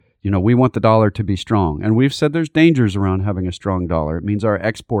We want the dollar to be strong. And we've said there's dangers around having a strong dollar. It means our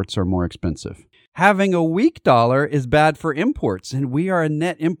exports are more expensive. Having a weak dollar is bad for imports, and we are a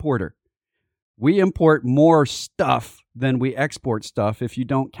net importer. We import more stuff than we export stuff if you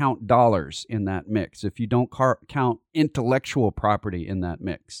don't count dollars in that mix, if you don't count intellectual property in that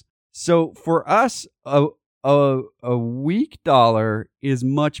mix. So for us, a weak dollar is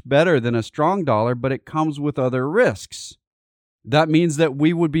much better than a strong dollar, but it comes with other risks. That means that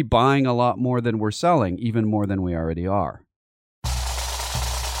we would be buying a lot more than we're selling, even more than we already are.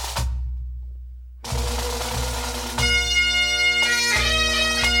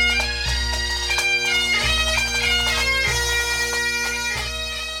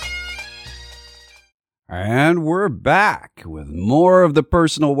 And we're back with more of the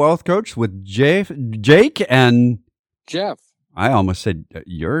Personal Wealth Coach with Jake and Jeff. I almost said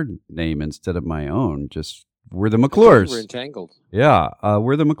your name instead of my own. Just we're the McClures. We're entangled. Yeah,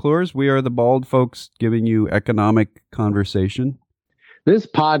 we're the McClures. We are the bald folks giving you economic conversation. This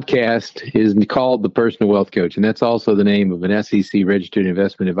podcast is called The Personal Wealth Coach, and that's also the name of an SEC-registered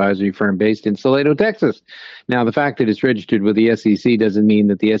investment advisory firm based in Salado, Texas. Now, the fact that it's registered with the SEC doesn't mean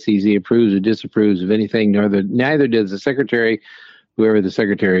that the SEC approves or disapproves of anything, neither does the secretary, whoever the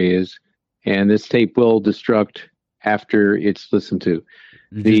secretary is, and this tape will destruct after it's listened to.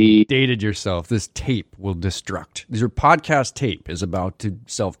 You dated yourself. This tape will destruct. Your podcast tape is about to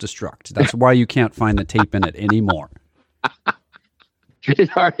self-destruct. That's why you can't find the tape in it anymore.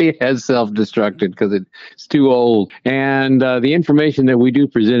 It already has self-destructed because it's too old. And the information that we do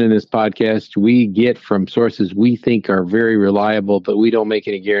present in this podcast, we get from sources we think are very reliable, but we don't make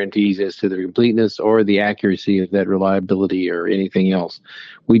any guarantees as to the completeness or the accuracy of that reliability or anything else.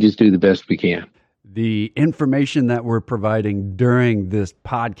 We just do the best we can. The information that we're providing during this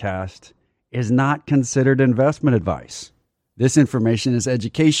podcast is not considered investment advice. This information is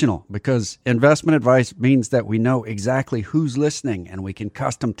educational because investment advice means that we know exactly who's listening and we can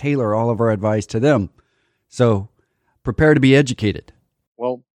custom tailor all of our advice to them. So prepare to be educated.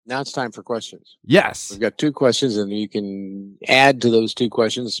 Well, now it's time for questions. Yes. We've got 2 questions, and you can add to those 2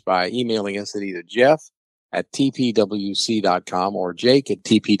 questions by emailing us at either Jeff@tpwc.com or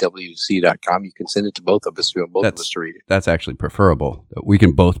Jake@tpwc.com. You can send it to both of us. We want both of us to read it. That's actually preferable. We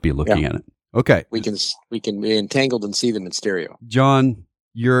can both be looking at it. Okay. We can be entangled and see them in stereo. John,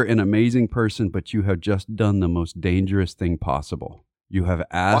 you're an amazing person, but you have just done the most dangerous thing possible. You have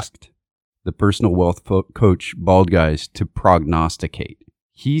asked the Personal Wealth Coach Bald Guys to prognosticate.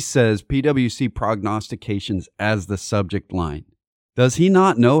 He says PwC prognostications as the subject line. Does he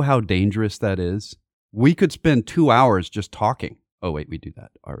not know how dangerous that is? We could spend 2 hours just talking. Oh, wait, we do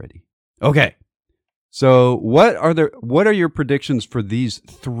that already. Okay. So what are your predictions for these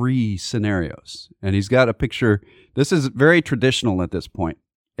 3 scenarios? And he's got a picture. This is very traditional at this point.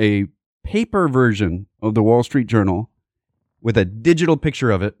 A paper version of the Wall Street Journal with a digital picture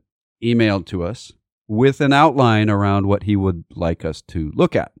of it emailed to us with an outline around what he would like us to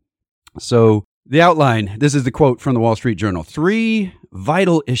look at. So the outline, this is the quote from the Wall Street Journal. 3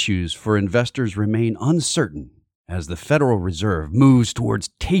 vital issues for investors remain uncertain as the Federal Reserve moves towards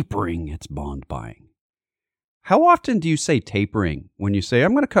tapering its bond buying. How often do you say tapering when you say,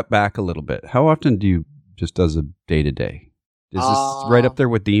 I'm going to cut back a little bit? How often do you just as a day-to-day? Is this right up there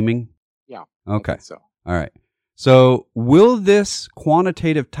with deeming? Yeah. Okay. I think so. All right. So will this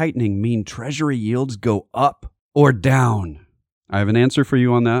quantitative tightening mean Treasury yields go up or down? I have an answer for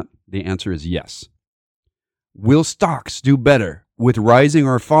you on that. The answer is yes. Will stocks do better with rising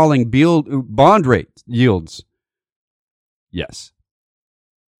or falling bond rate yields? Yes.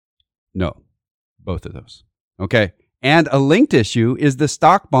 No. Both of those. Okay. And a linked issue is the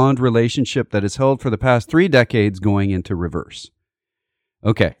stock-bond relationship that has held for the past 3 decades going into reverse.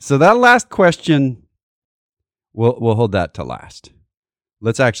 Okay. So that last question, we'll hold that to last.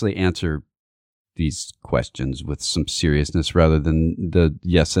 Let's actually answer these questions with some seriousness rather than the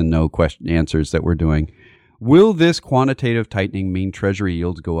yes and no question answers that we're doing. Will this quantitative tightening mean Treasury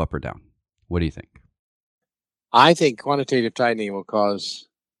yields go up or down? What do you think? I think quantitative tightening will cause...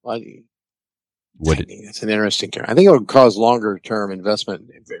 That's an interesting term. I think it would cause longer-term interest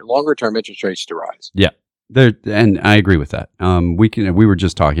rates to rise. Yeah, and I agree with that. We were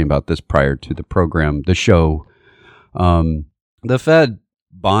just talking about this prior to the program, the show. The Fed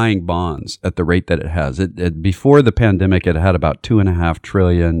buying bonds at the rate that it has. Before the pandemic, it had about $2.5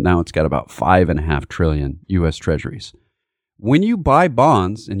 trillion. Now it's got about $5.5 trillion U.S. Treasuries. When you buy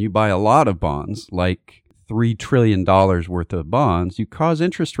bonds, and you buy a lot of bonds, like $3 trillion worth of bonds, you cause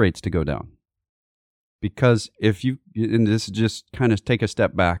interest rates to go down. Because and this just kind of take a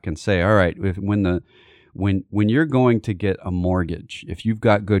step back and say, all right, when When you're going to get a mortgage, if you've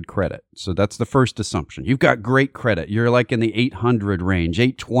got good credit, so that's the first assumption. You've got great credit. You're like in the 800 range,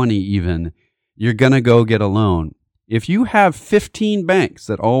 820 even. You're going to go get a loan. If you have 15 banks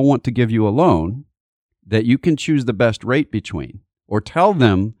that all want to give you a loan that you can choose the best rate between, or tell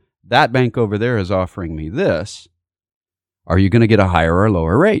them that bank over there is offering me this, are you going to get a higher or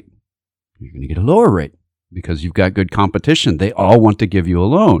lower rate? You're going to get a lower rate because you've got good competition. They all want to give you a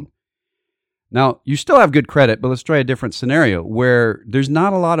loan. Now, you still have good credit, but let's try a different scenario where there's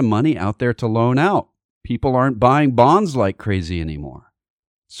not a lot of money out there to loan out. People aren't buying bonds like crazy anymore.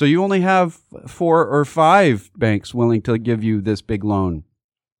 So you only have 4 or 5 banks willing to give you this big loan.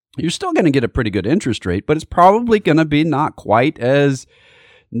 You're still going to get a pretty good interest rate, but it's probably going to be not quite as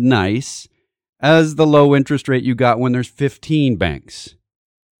nice as the low interest rate you got when there's 15 banks.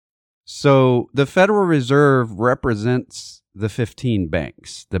 So the Federal Reserve represents the 15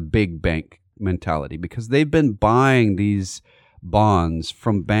 banks, the big bank mentality, because they've been buying these bonds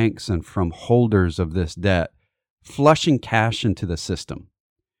from banks and from holders of this debt, flushing cash into the system.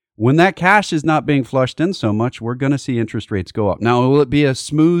 When that cash is not being flushed in so much, we're going to see interest rates go up. Now, will it be a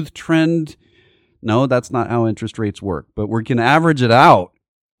smooth trend? No, that's not how interest rates work. But we can average it out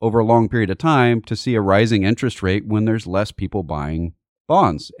over a long period of time to see a rising interest rate when there's less people buying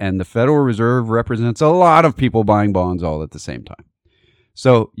bonds. And the Federal Reserve represents a lot of people buying bonds all at the same time.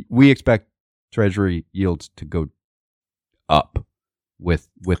 So we expect Treasury yields to go up with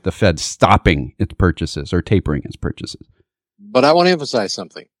the Fed stopping its purchases or tapering its purchases. But I want to emphasize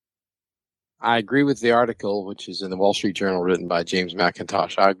something. I agree with the article, which is in the Wall Street Journal, written by James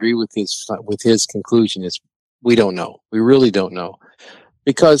McIntosh. I agree with his conclusion. Is we don't know. We really don't know,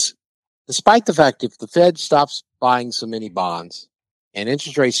 because despite the fact if the Fed stops buying so many bonds and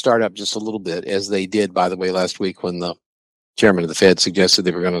interest rates start up just a little bit, as they did, by the way, last week when the chairman of the Fed suggested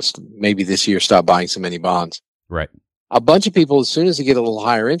they were going to maybe this year stop buying so many bonds. Right. A bunch of people, as soon as they get a little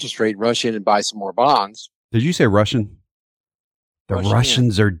higher interest rate, rush in and buy some more bonds. Did you say Russian? The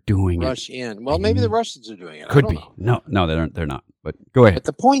Russians are doing it. Rush in. Well, maybe the Russians are doing it. Could be. No, they're not. But go ahead. But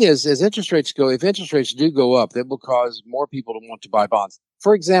the point is, as interest rates go, if interest rates do go up, that will cause more people to want to buy bonds.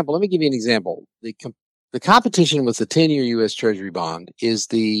 For example, let me give you an example. The competition with the 10-year U.S. Treasury bond is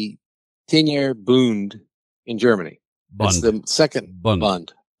the 10-year Bund in Germany. Bund. It's the second Bund.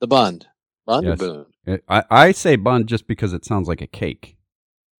 The Bund. Bund Yes. or Bund? I say Bund just because it sounds like a cake.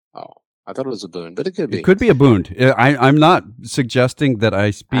 Oh, I thought it was a Bund, but it could be. It could be a Bund. I'm not suggesting that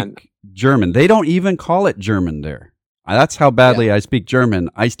I speak German. They don't even call it German there. That's how badly I speak German.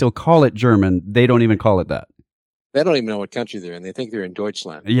 I still call it German. They don't even call it that. They don't even know what country they're in. They think they're in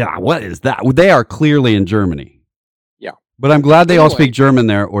Deutschland. Yeah, what is that? They are clearly in Germany. Yeah. But I'm glad they all speak German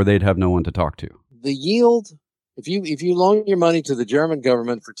there, or they'd have no one to talk to. The yield, if you loan your money to the German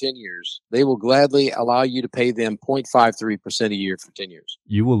government for 10 years, they will gladly allow you to pay them 0.53% a year for 10 years.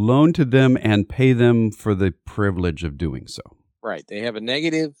 You will loan to them and pay them for the privilege of doing so. Right. They have a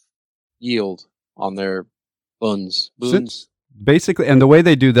negative yield on their bunds. Basically, and the way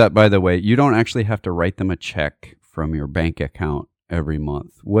they do that, by the way, you don't actually have to write them a check from your bank account every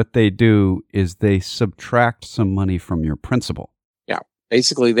month. What they do is they subtract some money from your principal. Yeah.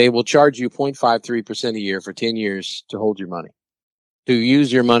 Basically, they will charge you 0.53% a year for 10 years to hold your money, to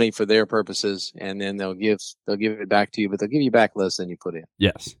use your money for their purposes, and then they'll give it back to you, but they'll give you back less than you put in.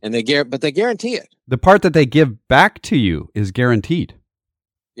 Yes. And they guarantee it. The part that they give back to you is guaranteed.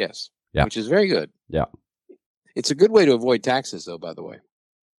 Yes. Yeah. Which is very good. Yeah. It's a good way to avoid taxes, though, by the way.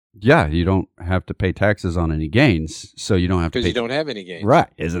 Yeah, you don't have to pay taxes on any gains, so you don't have to pay. Because you don't have any gains. Right.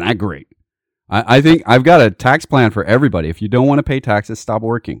 Isn't that great? I think I've got a tax plan for everybody. If you don't want to pay taxes, stop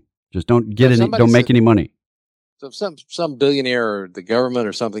working. Just don't make any money. So if some billionaire or the government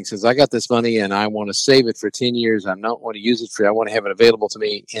or something says, I got this money and I want to save it for 10 years, I don't want to use it I want to have it available to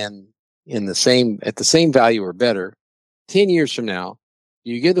me at the same value or better, 10 years from now,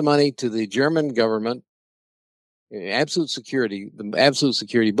 you give the money to the German government, absolute security,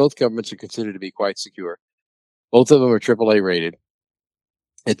 both governments are considered to be quite secure. Both of them are AAA rated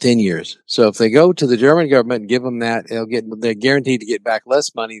at 10 years. So if they go to the German government and give them that, they're guaranteed to get back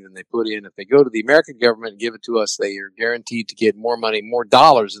less money than they put in. If they go to the American government and give it to us, they are guaranteed to get more money, more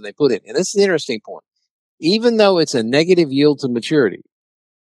dollars than they put in. And this is the interesting point. Even though it's a negative yield to maturity,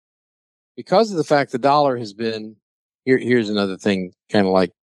 because of the fact the dollar has been, here's another thing, kind of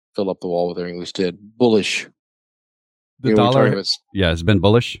like fill up the wall with our English did, bullish. The dollar, it's been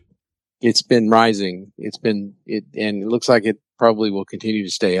bullish. It's been rising. And it looks like it probably will continue to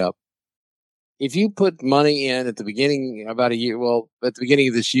stay up. If you put money in at the beginning of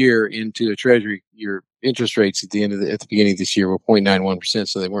this year into a treasury, your interest rates at the beginning of this year were 0.91%,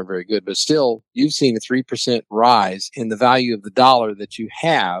 so they weren't very good. But still, you've seen a 3% rise in the value of the dollar that you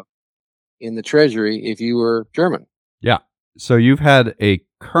have in the Treasury if you were German. Yeah. So you've had a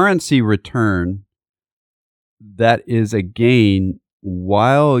currency return that is a gain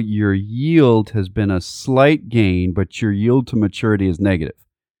while your yield has been a slight gain, but your yield to maturity is negative.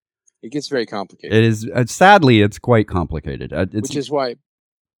 It gets very complicated. It is, sadly, it's quite complicated. Which is why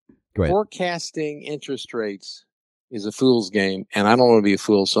forecasting interest rates is a fool's game, and I don't want to be a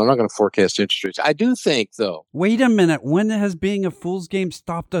fool, so I'm not going to forecast interest rates. I do think, though. Wait a minute. When has being a fool's game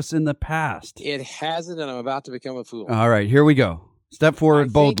stopped us in the past? It hasn't, and I'm about to become a fool. All right, here we go. Step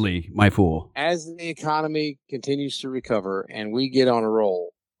forward boldly, my fool. As the economy continues to recover and we get on a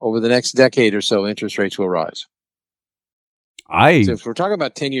roll, over the next decade or so, interest rates will rise. So if we're talking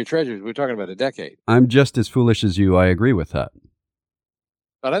about 10-year treasuries, we're talking about a decade. I'm just as foolish as you. I agree with that.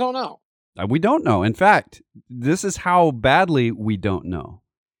 But I don't know. We don't know. In fact, this is how badly we don't know.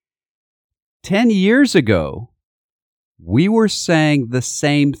 10 years ago, we were saying the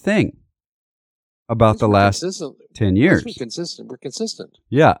same thing about the last 10 years. We're consistent.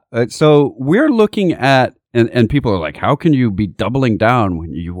 Yeah. So we're looking at, and people are like, how can you be doubling down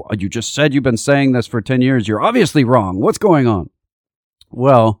when you just said you've been saying this for 10 years? You're obviously wrong. What's going on?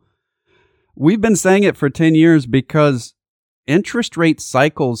 Well, we've been saying it for 10 years because interest rate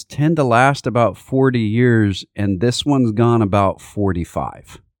cycles tend to last about 40 years, and this one's gone about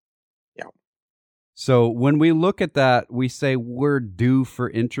 45. Yeah. So when we look at that, we say we're due for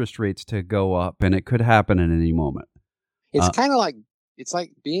interest rates to go up, and it could happen at any moment. It's kind of like, it's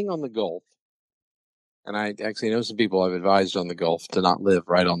like being on the Gulf. And I actually know some people I've advised on the Gulf to not live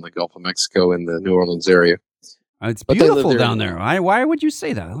right on the Gulf of Mexico in the New Orleans area. It's beautiful down there. Why would you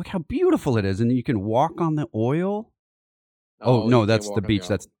say that? Look how beautiful it is, and you can walk on the oil. Oh no, that's the beach.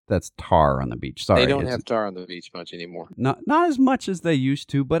 That's tar on the beach. Sorry, they don't have tar on the beach much anymore. Not as much as they used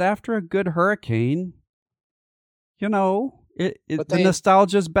to, but after a good hurricane, the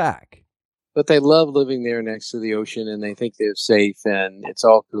nostalgia's back. But they love living there next to the ocean, and they think they're safe, and it's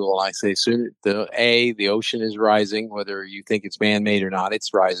all cool. And I say, the ocean is rising, whether you think it's man-made or not,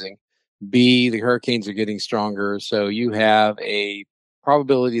 it's rising. B, the hurricanes are getting stronger, so you have a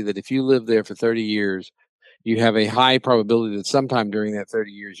probability that if you live there for 30 years, you have a high probability that sometime during that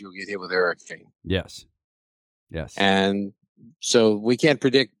 30 years, you'll get hit with a hurricane. Yes. And so we can't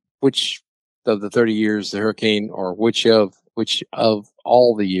predict which of the 30 years the hurricane, or which of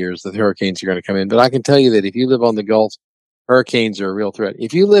all the years that the hurricanes are going to come in. But I can tell you that if you live on the Gulf, hurricanes are a real threat.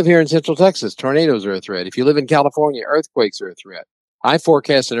 If you live here in Central Texas, tornadoes are a threat. If you live in California, earthquakes are a threat. I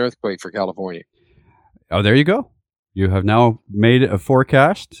forecast an earthquake for California. Oh, there you go. You have now made a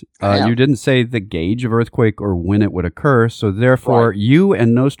forecast. You didn't say the gauge of earthquake or when it would occur, so therefore you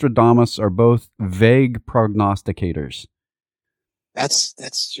and Nostradamus are both vague prognosticators. That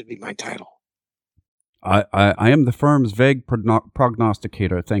should be my title. I am the firm's vague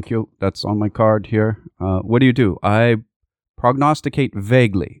prognosticator. Thank you. That's on my card here. What do? I prognosticate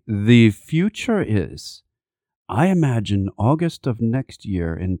vaguely. The future is, I imagine August of next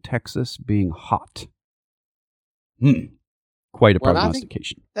year in Texas being hot. Quite a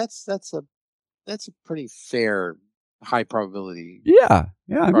prognostication. That's a pretty fair, high probability. Yeah.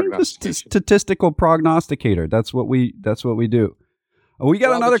 I mean, the statistical prognosticator. That's what we do. We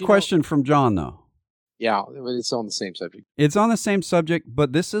got another question from John, though. Yeah, it's on the same subject. It's on the same subject,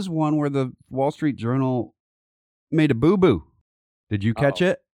 but this is one where the Wall Street Journal made a boo-boo. Did you catch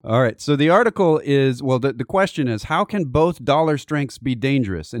it? All right. So the article is, the question is, how can both dollar strengths be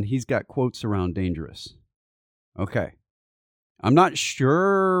dangerous? And he's got quotes around dangerous. Okay. I'm not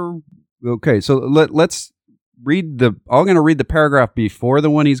sure. Okay, so let's read I'm going to read the paragraph before the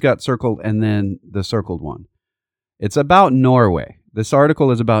one he's got circled and then the circled one. It's about Norway. This article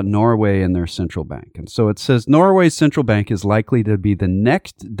is about Norway and their central bank. And so it says Norway's central bank is likely to be the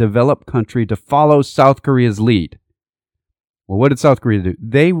next developed country to follow South Korea's lead. Well, what did South Korea do?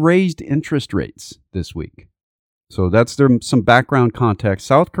 They raised interest rates this week. So that's some background context.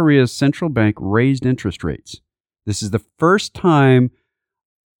 South Korea's central bank raised interest rates. This is the first time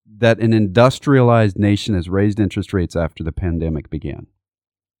that an industrialized nation has raised interest rates after the pandemic began.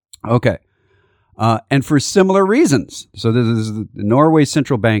 Okay. And for similar reasons. So this is the Norway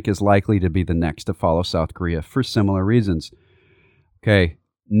central bank is likely to be the next to follow South Korea for similar reasons. Okay.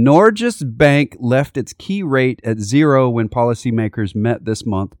 Norges Bank left its key rate at 0 when policymakers met this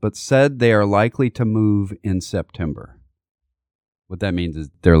month, but said they are likely to move in September. What that means is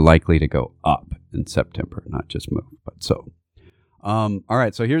they're likely to go up in September, not just move. But so, all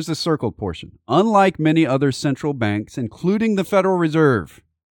right. So here's the circled portion. Unlike many other central banks, including the Federal Reserve.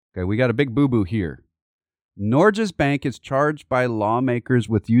 Okay, we got a big boo-boo here. Norges Bank is charged by lawmakers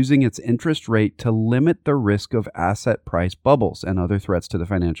with using its interest rate to limit the risk of asset price bubbles and other threats to the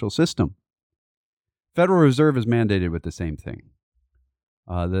financial system. Federal Reserve is mandated with the same thing.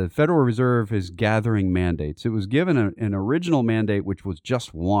 The Federal Reserve is gathering mandates. It was given an original mandate, which was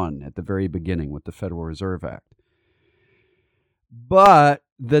just one at the very beginning with the Federal Reserve Act. But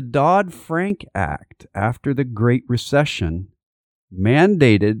the Dodd-Frank Act, after the Great Recession,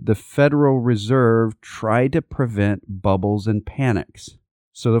 mandated the Federal Reserve try to prevent bubbles and panics.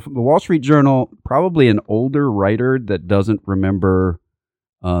 So the Wall Street Journal, probably an older writer that doesn't remember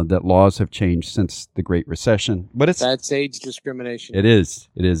that laws have changed since the Great Recession. But that's age discrimination. It is.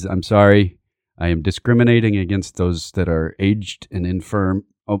 I'm sorry. I am discriminating against those that are aged and infirm.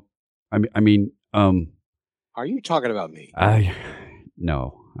 Oh, I mean. Are you talking about me?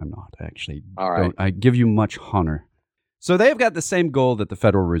 No, I'm not actually. All right. I give you much honor. So they've got the same goal that the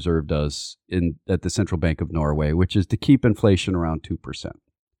Federal Reserve does at the Central Bank of Norway, which is to keep inflation around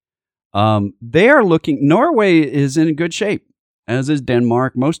 2%. They are looking. Norway is in good shape, as is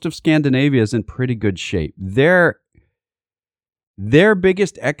Denmark. Most of Scandinavia is in pretty good shape. Their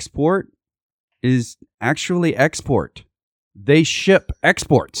biggest export is actually export. They ship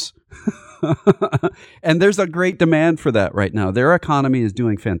exports. And there's a great demand for that right now. Their economy is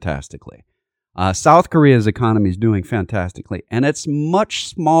doing fantastically. South Korea's economy is doing fantastically, and it's much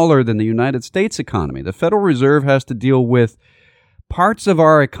smaller than the United States economy. The Federal Reserve has to deal with parts of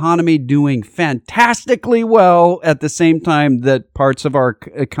our economy doing fantastically well at the same time that parts of our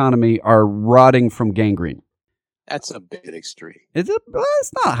economy are rotting from gangrene. That's a bit extreme. It's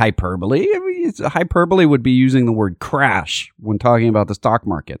not hyperbole. I mean, hyperbole would be using the word crash when talking about the stock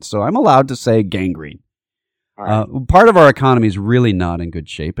market. So I'm allowed to say gangrene. Right. Part of our economy is really not in good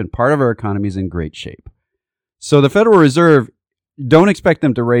shape, and part of our economy is in great shape. So the Federal Reserve, don't expect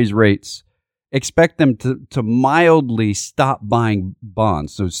them to raise rates. Expect them to mildly stop buying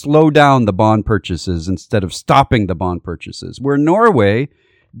bonds. So slow down the bond purchases instead of stopping the bond purchases. Where Norway,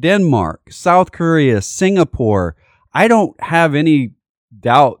 Denmark, South Korea, Singapore, I don't have any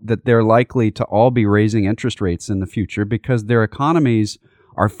doubt that they're likely to all be raising interest rates in the future because their economies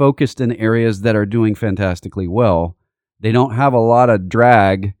are focused in areas that are doing fantastically well. They don't have a lot of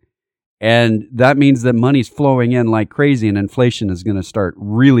drag, and that means that money's flowing in like crazy and inflation is going to start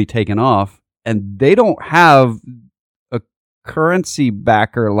really taking off, and they don't have a currency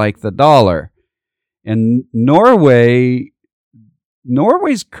backer like the dollar. And Norway's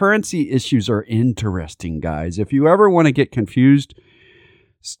currency issues are interesting, guys. If you ever want to get confused,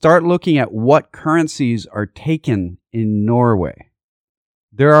 start looking at what currencies are taken in Norway.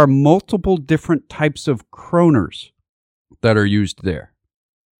 There are multiple different types of kroners that are used there.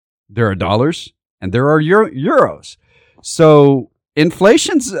 There are dollars and there are euros. So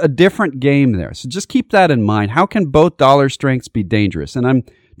inflation's a different game there. So just keep that in mind. How can both dollar strengths be dangerous? And I'm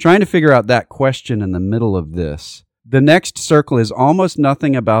trying to figure out that question in the middle of this. The next circle is almost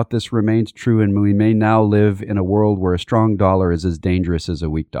nothing about this remains true, and we may now live in a world where a strong dollar is as dangerous as a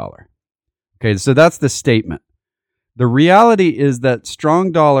weak dollar. Okay, so that's the statement. The reality is that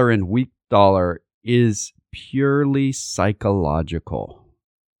strong dollar and weak dollar is purely psychological.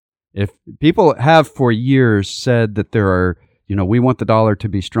 If people have for years said that there are, we want the dollar to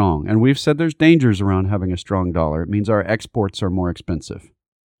be strong, and we've said there's dangers around having a strong dollar. It means our exports are more expensive.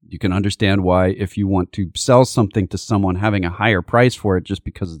 You can understand why if you want to sell something to someone, having a higher price for it just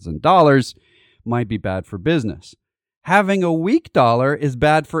because it's in dollars might be bad for business. Having a weak dollar is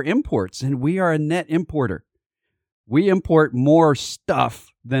bad for imports, and we are a net importer. We import more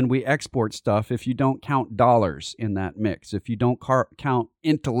stuff than we export stuff if you don't count dollars in that mix, if you don't count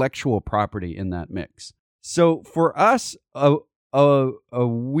intellectual property in that mix. So for us, a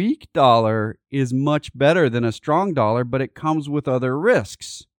weak dollar is much better than a strong dollar, but it comes with other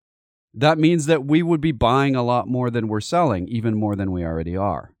risks. That means that we would be buying a lot more than we're selling, even more than we already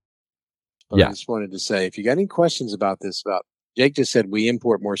are. I just wanted to say, if you got any questions about this, Jake just said we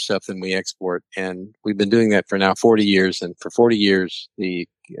import more stuff than we export, and we've been doing that for now 40 years. And for 40 years,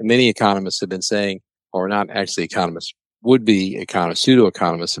 many economists have been saying, or not actually economists, would-be economists,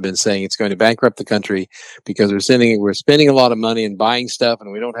 pseudo-economists have been saying it's going to bankrupt the country because we're spending a lot of money and buying stuff,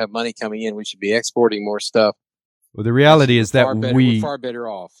 and we don't have money coming in. We should be exporting more stuff. Well, the reality is that we're far better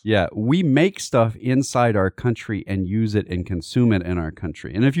off. Yeah, we make stuff inside our country and use it and consume it in our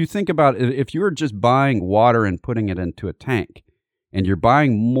country. And if you think about it, if you're just buying water and putting it into a tank, and you're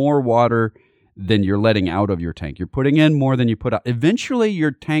buying more water than you're letting out of your tank, you're putting in more than you put out, eventually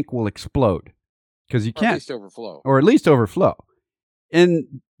your tank will explode because you can't. Or at least overflow.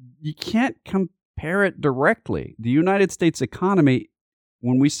 And you can't compare it directly. The United States economy,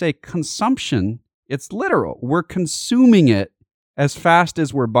 when we say consumption, It's literal. We're consuming it as fast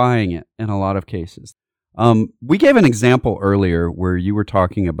as we're buying it in a lot of cases. We gave an example earlier where you were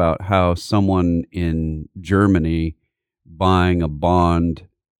talking about how someone in Germany buying a bond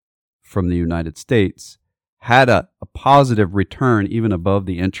from the United States had a positive return even above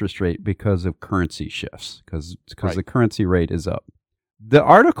the interest rate because of currency shifts, because the currency rate is up. The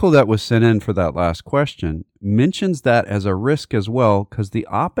article that was sent in for that last question mentions that as a risk as well, because the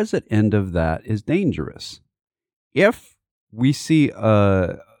opposite end of that is dangerous. If we see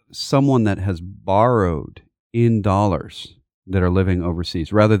someone that has borrowed in dollars that are living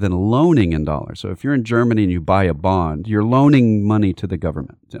overseas rather than loaning in dollars. So if you're in Germany and you buy a bond, you're loaning money to the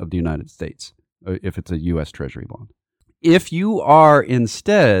government of the United States, if it's a U.S. Treasury bond. If you are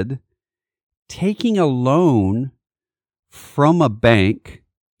instead taking a loan from a bank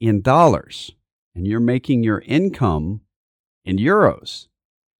in dollars and you're making your income in euros,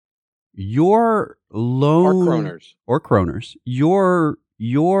 your loan or kroners,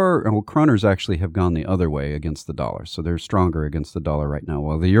 kroners actually have gone the other way against the dollar, so they're stronger against the dollar right now,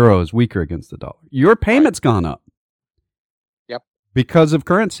 while the euro is weaker against the dollar. Your payment's gone up. Yep. Because of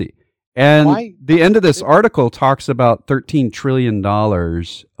currency. And the end of this article talks about $13 trillion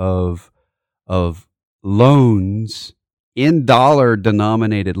of loans in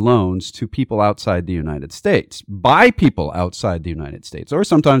dollar-denominated loans to people outside the United States, by people outside the United States, or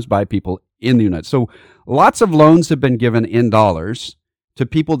sometimes by people in the United States. So lots of loans have been given in dollars to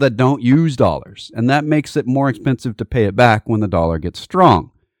people that don't use dollars, and that makes it more expensive to pay it back when the dollar gets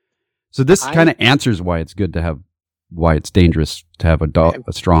strong. So this kind of answers why it's dangerous to have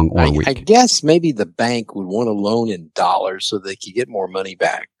a strong or weak. I guess maybe the bank would want to loan in dollars so they could get more money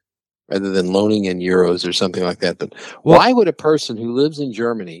back, rather than loaning in euros or something like that. But why would a person who lives in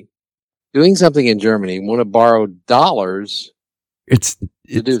Germany, doing something in Germany, want to borrow dollars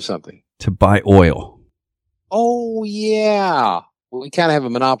to do something? To buy oil. Oh, yeah. Well, we kind of have a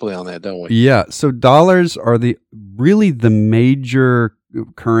monopoly on that, don't we? Yeah. So dollars are really the major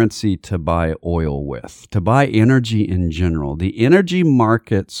currency to buy oil with, to buy energy in general. The energy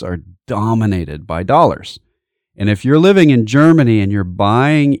markets are dominated by dollars. And if you're living in Germany and you're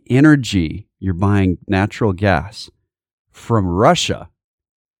buying energy, you're buying natural gas from Russia,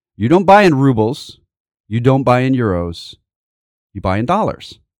 you don't buy in rubles, you don't buy in euros, you buy in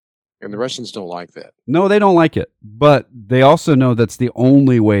dollars. And the Russians don't like that. No, they don't like it. But they also know that's the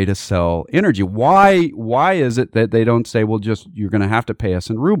only way to sell energy. Why is it that they don't say, well, just you're going to have to pay us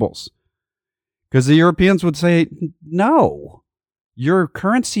in rubles? Because the Europeans would say, no. Your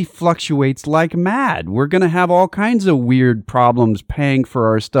currency fluctuates like mad. We're going to have all kinds of weird problems paying for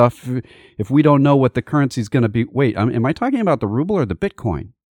our stuff if we don't know what the currency is going to be. Wait, am I talking about the ruble or the Bitcoin?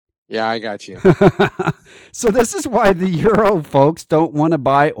 Yeah, I got you. So this is why the Euro folks don't want to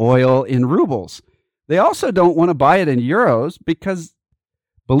buy oil in rubles. They also don't want to buy it in euros because,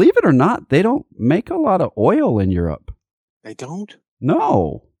 believe it or not, they don't make a lot of oil in Europe. They don't?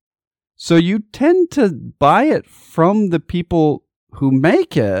 No. So you tend to buy it from the people who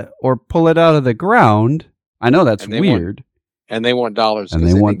make it or pull it out of the ground. I know that's weird. And they want dollars. And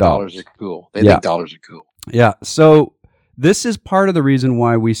they want dollars. Dollars are cool. They think dollars are cool. Yeah. So this is part of the reason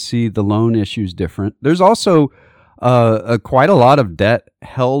why we see the loan issues different. There's also quite a lot of debt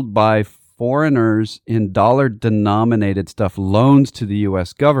held by foreigners in dollar-denominated stuff, loans to the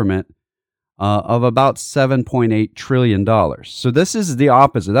U.S. government of about $7.8 trillion. So this is the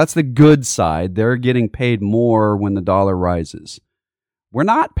opposite. That's the good side. They're getting paid more when the dollar rises. We're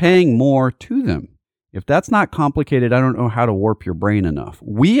not paying more to them. If that's not complicated, I don't know how to warp your brain enough.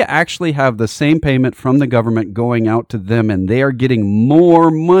 We actually have the same payment from the government going out to them, and they are getting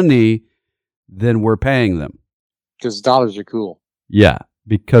more money than we're paying them. Because dollars are cool. Yeah,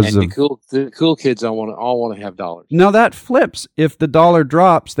 because the cool kids all want to have dollars. Now that flips. If the dollar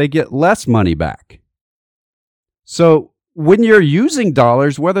drops, they get less money back. So when you're using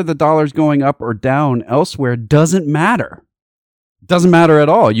dollars, whether the dollar's going up or down elsewhere doesn't matter. Doesn't matter at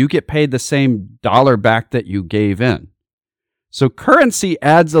all. You get paid the same dollar back that you gave in. So currency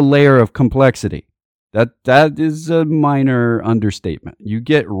adds a layer of complexity. That is a minor understatement. You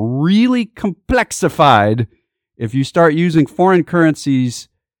get really complexified if you start using foreign currencies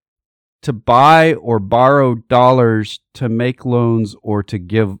to buy or borrow dollars to make loans or to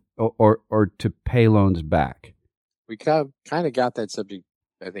give or to pay loans back. We kind of got that subject,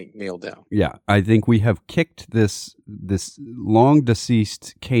 I think, nailed down. Yeah, I think we have kicked this long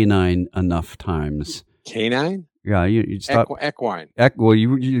deceased canine enough times. Canine? Yeah, you stop. Equine. Well,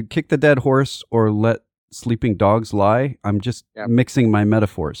 you kick the dead horse or let sleeping dogs lie. I'm just mixing my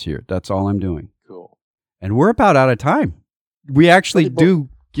metaphors here. That's all I'm doing. Cool. And we're about out of time. We actually do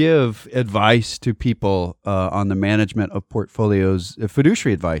give advice to people on the management of portfolios,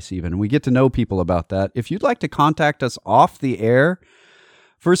 fiduciary advice even. We get to know people about that. If you'd like to contact us off the air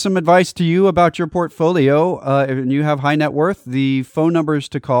for some advice to you about your portfolio, and you have high net worth, the phone numbers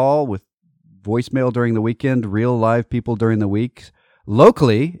to call with voicemail during the weekend, real live people during the week,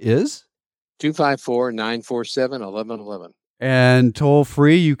 locally is 254-947-1111. And toll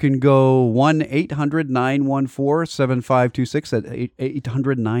free, you can go 1-800-914-7526 at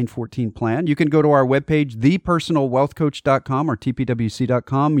 800-914-PLAN. You can go to our webpage, thepersonalwealthcoach.com or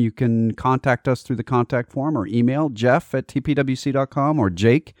tpwc.com. You can contact us through the contact form or email Jeff at tpwc.com or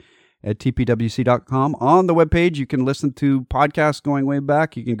Jake at tpwc.com. On the webpage, you can listen to podcasts going way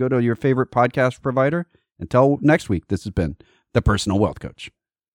back. You can go to your favorite podcast provider. Until next week, this has been The Personal Wealth Coach.